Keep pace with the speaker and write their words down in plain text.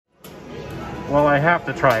Well, I have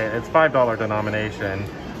to try it. It's $5 denomination.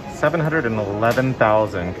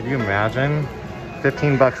 711,000. Could you imagine?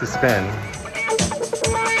 15 bucks a spin.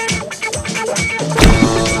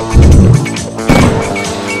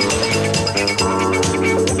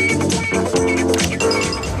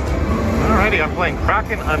 Alrighty, I'm playing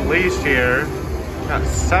Kraken Unleashed here. Got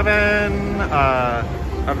 7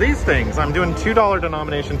 of these things. I'm doing $2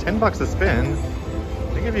 denomination, 10 bucks a spin.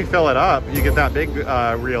 I think if you fill it up, you get that big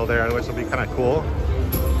reel there, which will be kind of cool.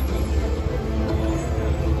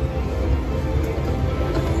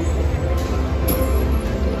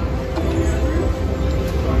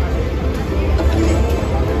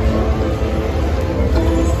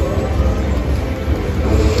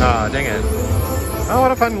 Ah, dang it. Oh,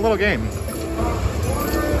 what a fun little game.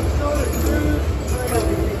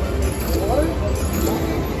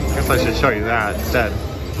 I guess I should show you that instead.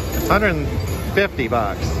 It's 150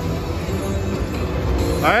 bucks.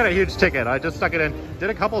 I had a huge ticket. I just stuck it in. Did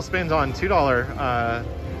a couple spins on $2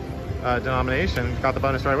 denomination. Got the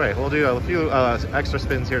bonus right away. We'll do a few extra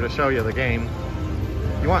spins here to show you the game.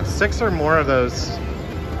 You want 6 or more of those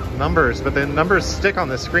numbers, but the numbers stick on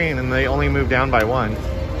the screen and they only move down by 1.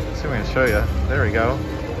 See if I can show you. There we go.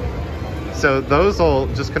 So those will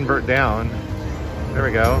just convert down. There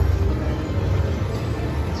we go.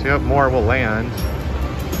 So you have more will land.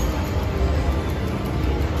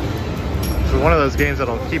 So one of those games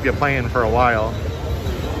that'll keep you playing for a while.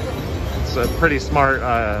 It's a pretty smart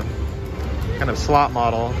kind of slot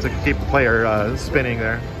model to keep the player spinning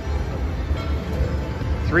there.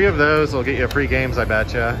 3 of those will get you free games, I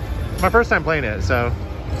betcha. It's my first time playing it, so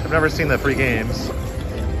I've never seen the free games.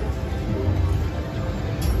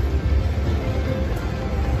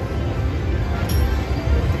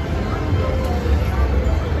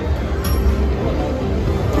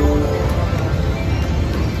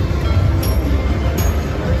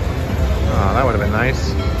 That would have been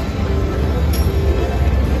nice.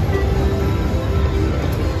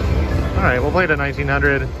 All right, we'll play to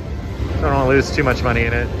 1900. Don't want to lose too much money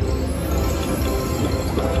in it.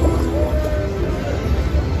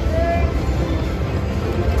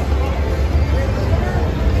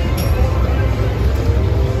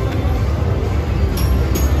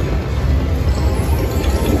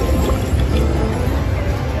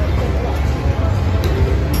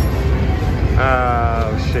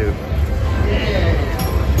 Oh, shoot.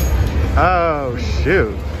 Oh,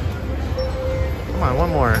 shoot. Come on, one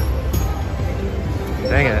more.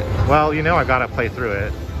 Dang it. Well, you know I gotta play through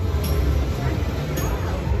it.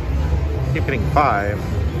 Keep getting 5.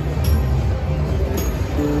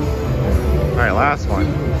 Alright, last one.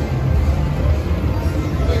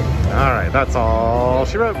 Alright, that's all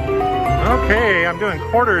she wrote. Okay, I'm doing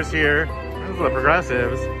quarters here. This is the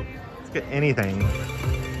progressives. Let's get anything.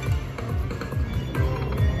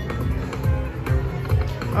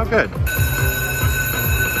 Oh, good.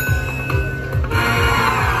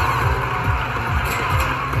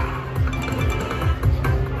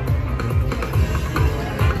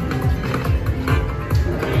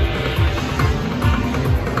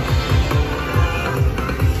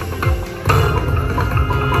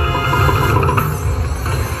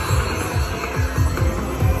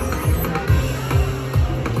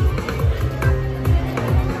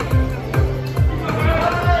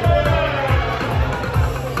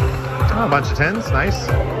 A bunch of 10s, nice.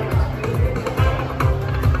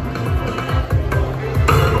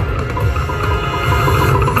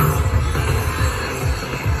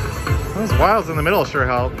 Those wilds in the middle sure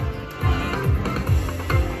help.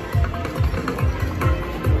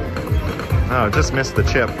 Oh, just missed the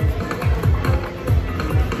chip.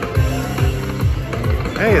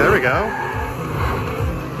 Hey, there we go.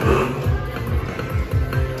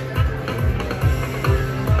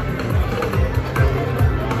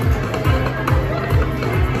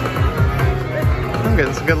 I'm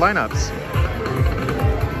getting some good lineups.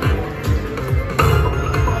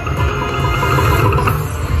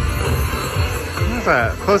 What's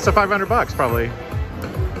that? Close to 500 bucks, probably.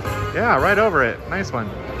 Yeah, right over it. Nice one.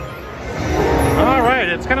 All right,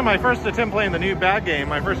 it's kind of my first attempt playing the new bad game.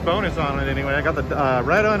 My first bonus on it, anyway. I got the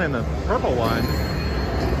red one and the purple one.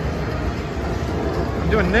 I'm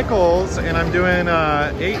doing nickels, and I'm doing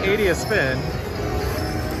 880 a spin.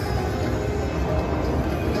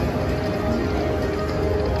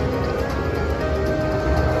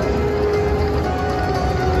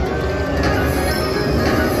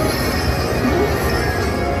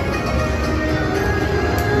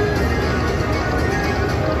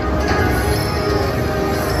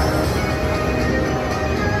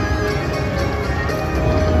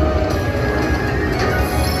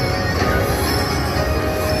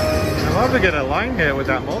 love to get a line hit with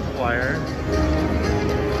that multiplier.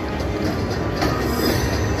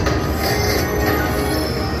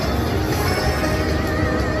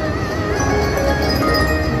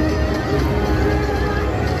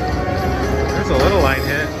 There's a little line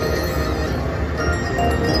hit.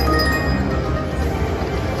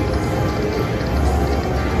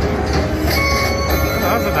 Oh,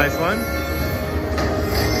 that was a nice one.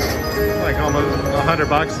 Like almost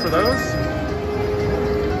 $100 for those.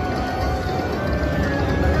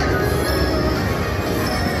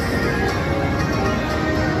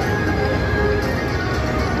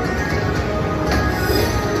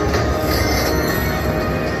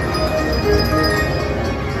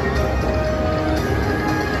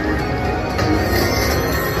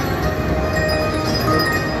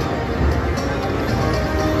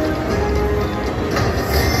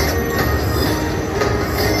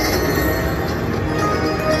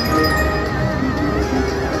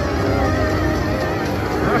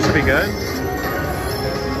 Be good.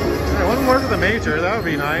 Right, one more for the major, that would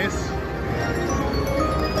be nice.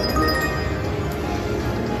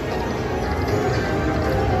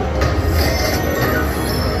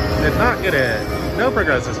 Did not get it. No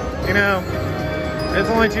progresses. You know, it's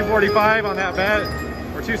only 245 on that bet,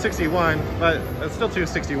 or 261, but it's still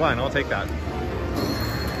 261. I'll take that.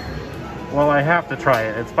 Well, I have to try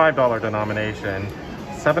it. It's $5 denomination.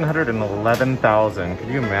 711,000. Could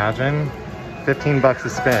you imagine? 15 bucks a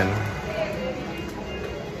spin.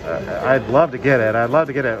 I'd love to get it. I'd love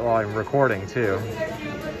to get it while I'm recording too.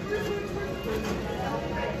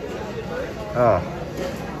 Oh.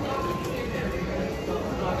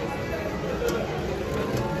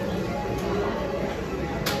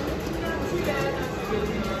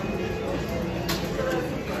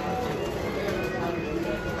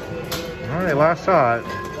 All right, last shot.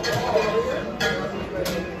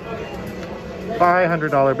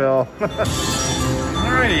 $500 bill.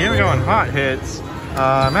 Alrighty, here we go on hot hits.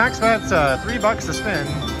 Max bet's $3 a spin.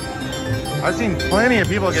 I've seen plenty of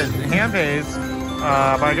people get hand pays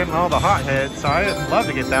by getting all the hot hits, so I'd love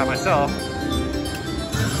to get that myself.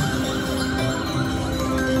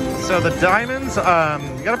 So the diamonds,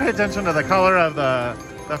 you gotta pay attention to the color of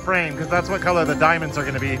the frame, because that's what color the diamonds are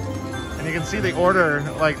gonna be. And you can see the order,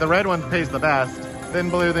 like the red one pays the best, then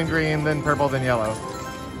blue, then green, then purple, then yellow.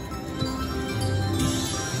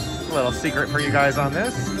 A little secret for you guys on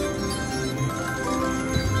this.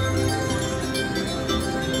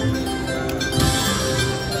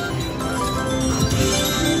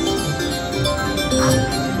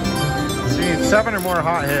 So you need 7 or more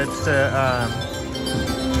hot hits to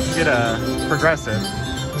get a progressive.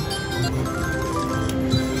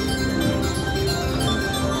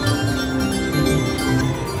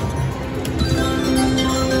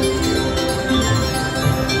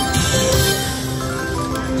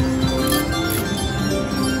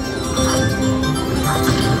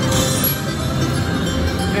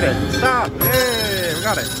 Stop! Hey, we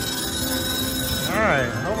got it. All right,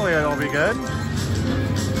 hopefully it'll be good.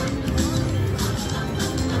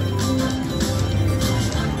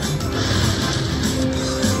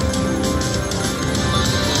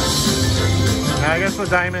 Now I guess the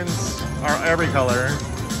diamonds are every color,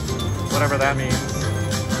 whatever that means.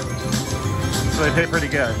 So they pay pretty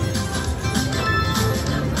good.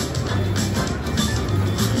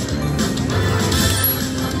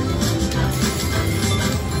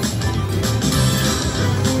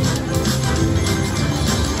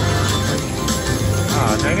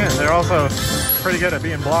 Dang it, they're also pretty good at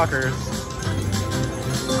being blockers.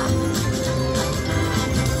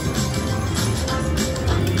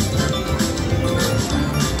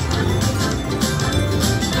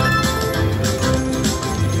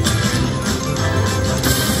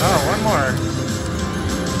 Oh, one more.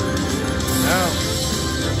 No.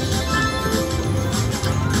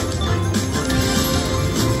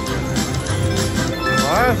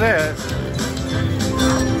 Well, that's it.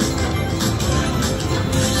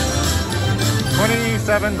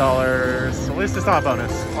 $27. At least it's not a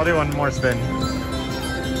bonus. I'll do one more spin.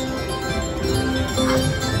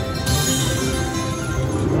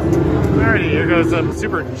 Alrighty, here goes a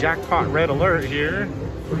super jackpot red alert here.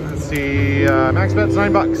 Let's see, max bet's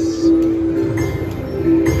 $9.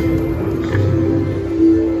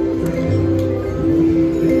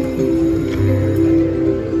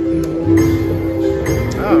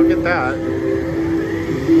 Oh, get that.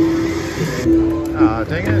 Ah,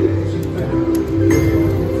 dang it.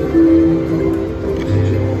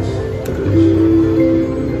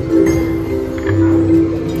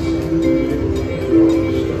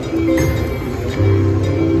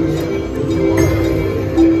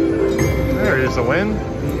 There's a win.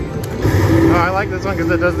 one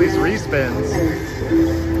because it does these respins.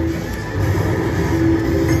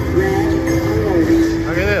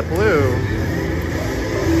 Okay, that blue.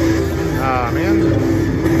 Oh man.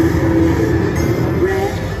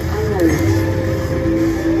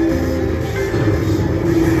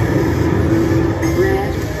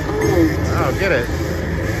 Oh, get it.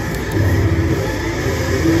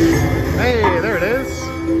 Hey, there it is.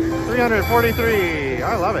 343.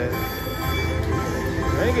 I love it.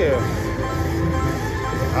 Thank you.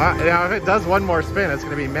 Now, if it does one more spin, it's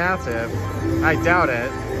going to be massive. I doubt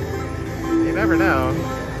it. You never know.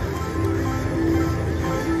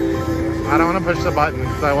 I don't want to push the button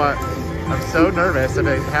because I'm so nervous if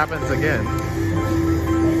it happens again.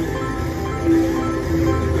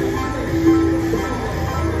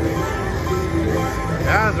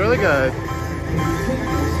 Yeah, it's really good.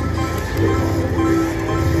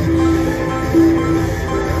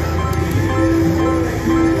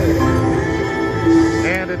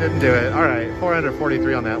 And it didn't do it. All right,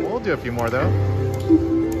 443 on that. We'll do a few more though.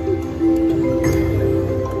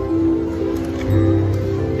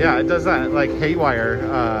 Yeah, it does that like haywire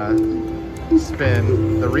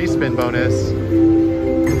spin, the respin bonus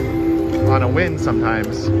on a win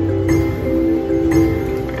sometimes.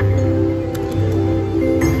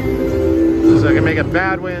 So I can make a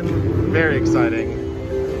bad win very exciting.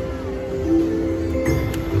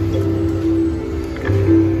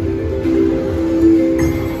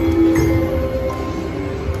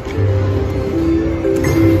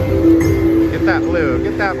 Get that blue,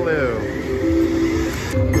 get that blue.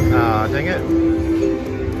 Ah, dang it.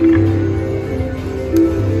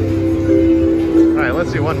 All right,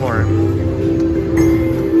 let's do one more.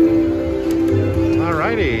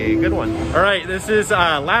 Alrighty, good one. All right, this is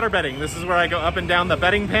ladder betting. This is where I go up and down the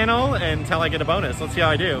betting panel until I get a bonus. Let's see how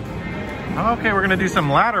I do. Okay, we're gonna do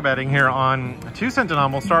some ladder betting here on a 2-cent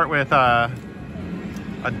denom. We'll start with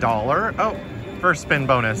 $1. Oh, first spin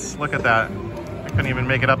bonus. Look at that. I couldn't even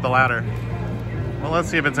make it up the ladder. Well, let's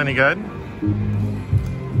see if it's any good.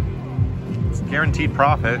 It's guaranteed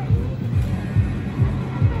profit.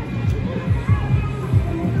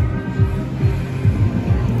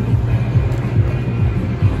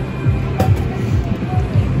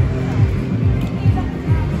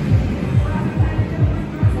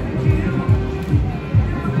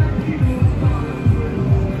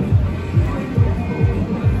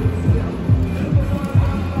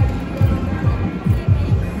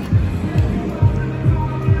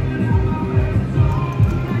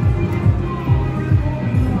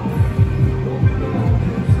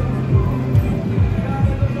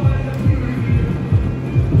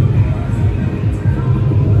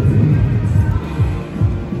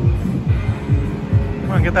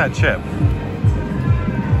 Get that chip.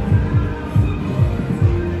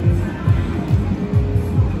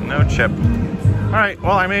 No chip. All right,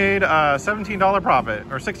 well, I made a $17 profit,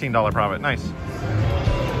 or $16 profit, nice.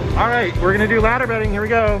 All right, we're gonna do ladder betting, here we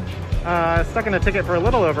go. Stuck in a ticket for a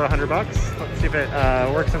little over 100 bucks. Let's see if it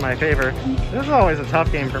works in my favor. This is always a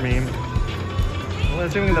tough game for me. Well,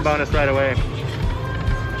 assuming the bonus right away.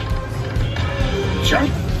 Sure.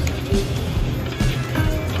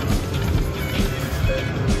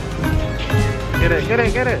 Get it, get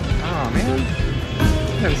it, get it. Oh man.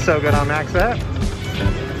 I'm so good on max bet.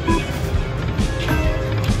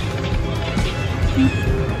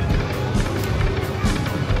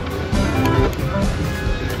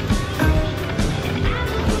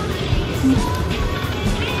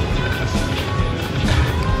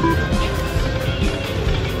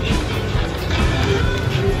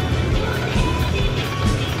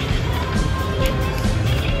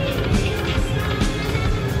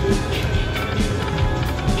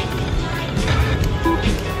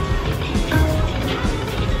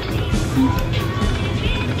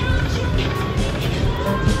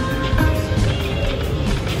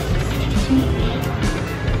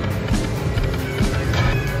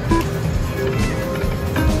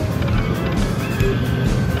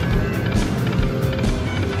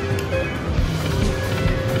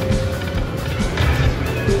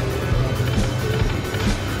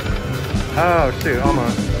 Oh shoot,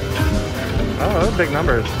 almost. Oh, those big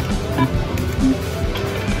numbers.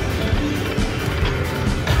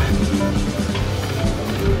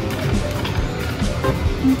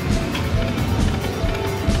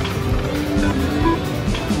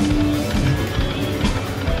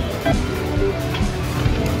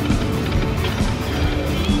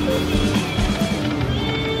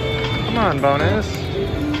 Come on, bonus.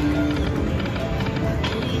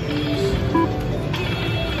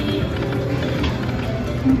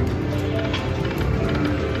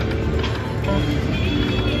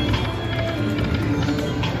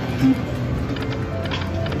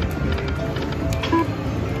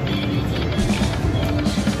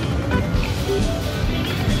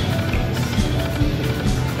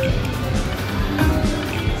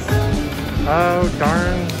 Oh,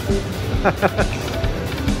 darn.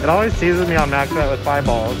 It always teases me on max bet with 5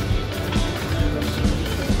 balls.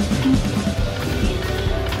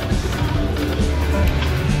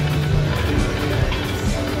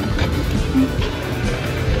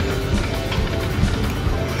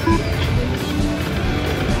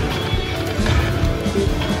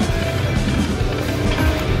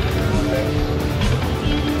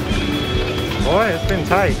 Boy, it's been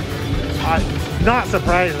tight. Not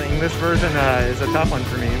surprising, this version is a tough one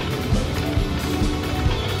for me.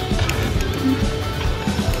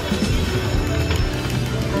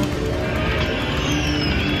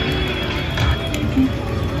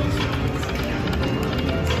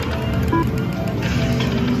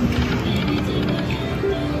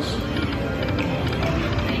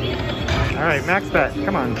 All right, max bet,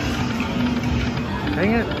 come on.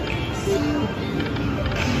 Dang it.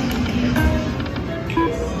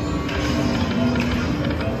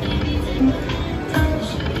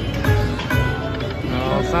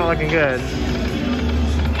 It's not looking good.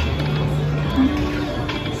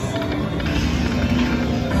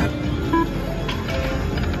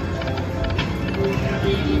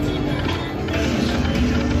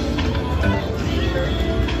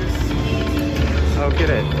 Oh, get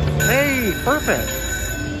it. Hey, perfect.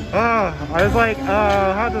 Oh, I was like,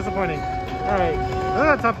 how disappointing. All right,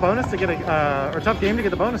 that's a tough bonus to get a, or tough game to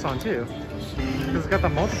get the bonus on too. Because it's got the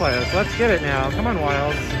multiplier, so let's get it now. Come on,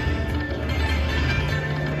 Wilds.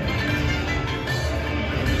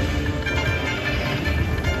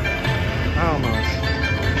 Almost.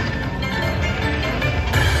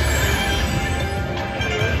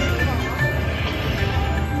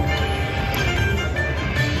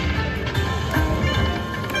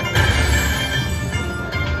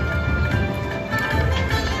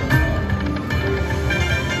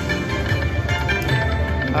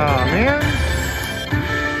 Oh, man.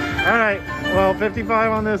 All right, well,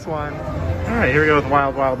 55 on this one. All right, here we go with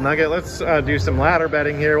Wild Nugget. Let's do some ladder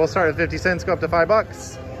betting here. We'll start at 50 cents, go up to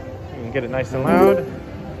 $5. Get it nice and loud.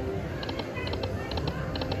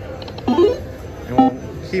 And we'll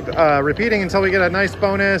keep repeating until we get a nice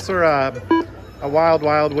bonus or a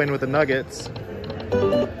wild win with the nuggets.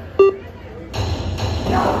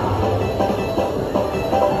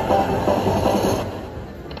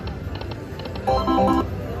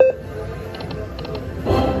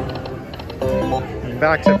 And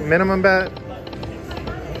back to minimum bet.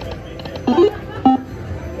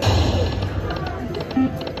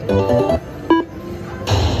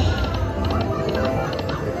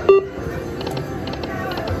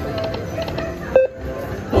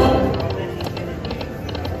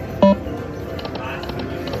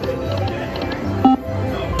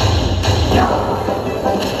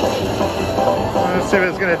 Let's see if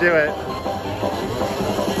it's gonna do it.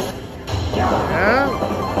 Yeah.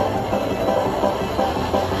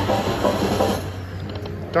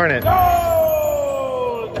 Darn it.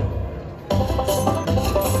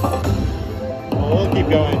 We'll keep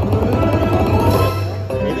going.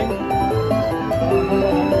 Anything?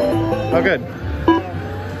 Oh, good. Have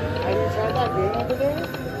you tried that game over there?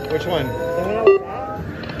 Which one? The one I was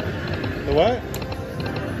at? The what?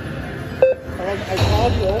 I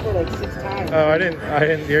called you over like 6 times. Oh, I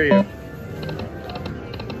didn't hear you.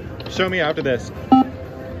 Show me after this.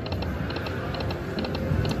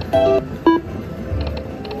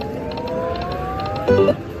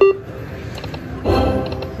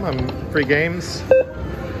 Come on, free games.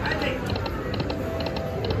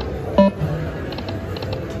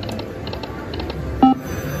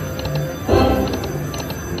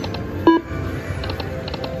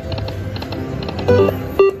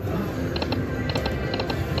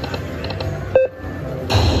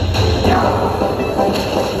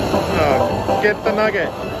 Get the nugget.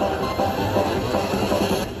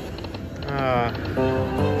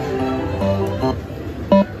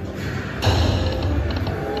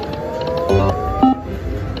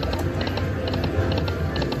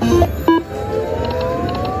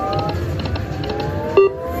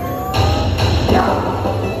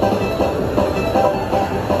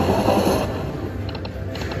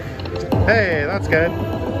 Hey, that's good.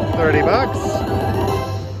 $30.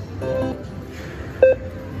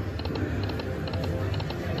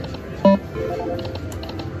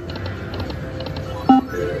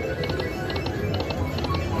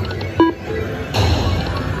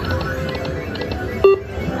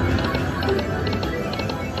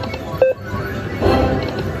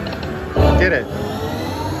 Get it.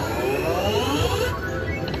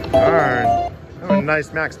 Darn. Oh, a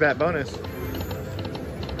nice max bet bonus.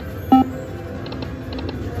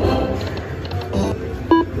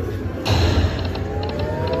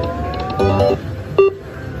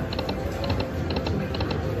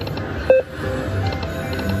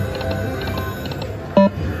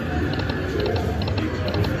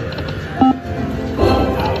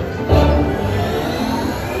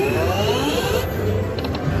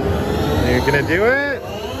 Gonna do it?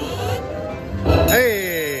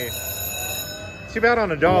 Hey! Too bad on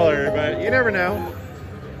 $1, but you never know.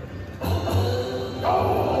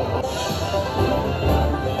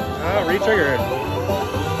 Oh, re-triggered.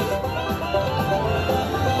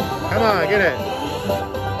 Come on, get it.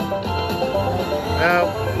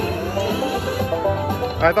 No.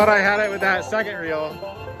 I thought I had it with that second reel.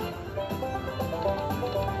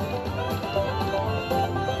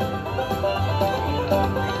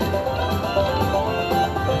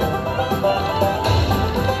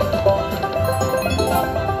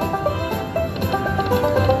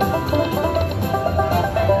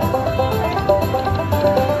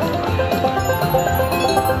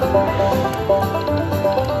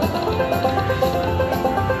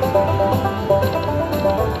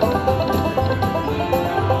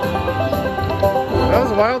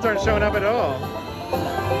 Those wilds aren't showing up at all.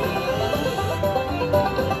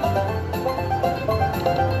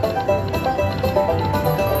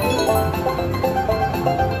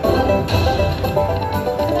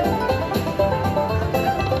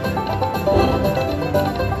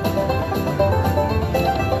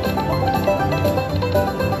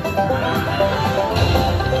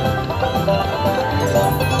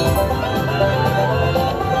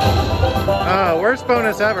 Worst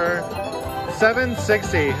bonus ever.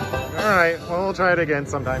 760. Alright, well, we'll try it again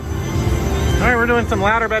sometime. Alright, we're doing some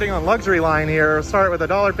ladder betting on luxury line here. We'll start with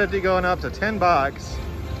 $1.50 going up to $10.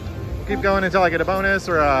 We'll keep going until I get a bonus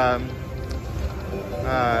or a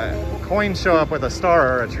coin show up with a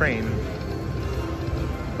star or a train.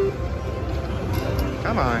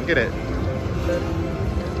 Come on, get it.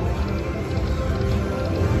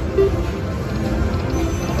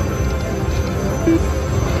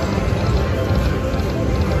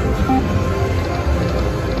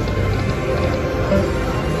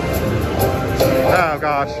 Oh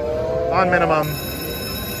gosh, on minimum.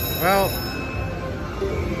 Well,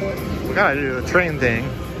 we gotta do the train thing.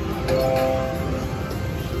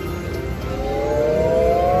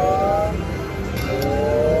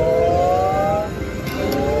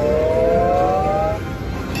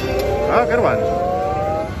 Oh, good one.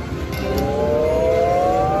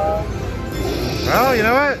 Well, you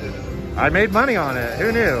know what? I made money on it.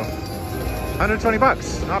 Who knew? 120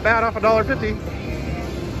 bucks. Not bad off $1.50.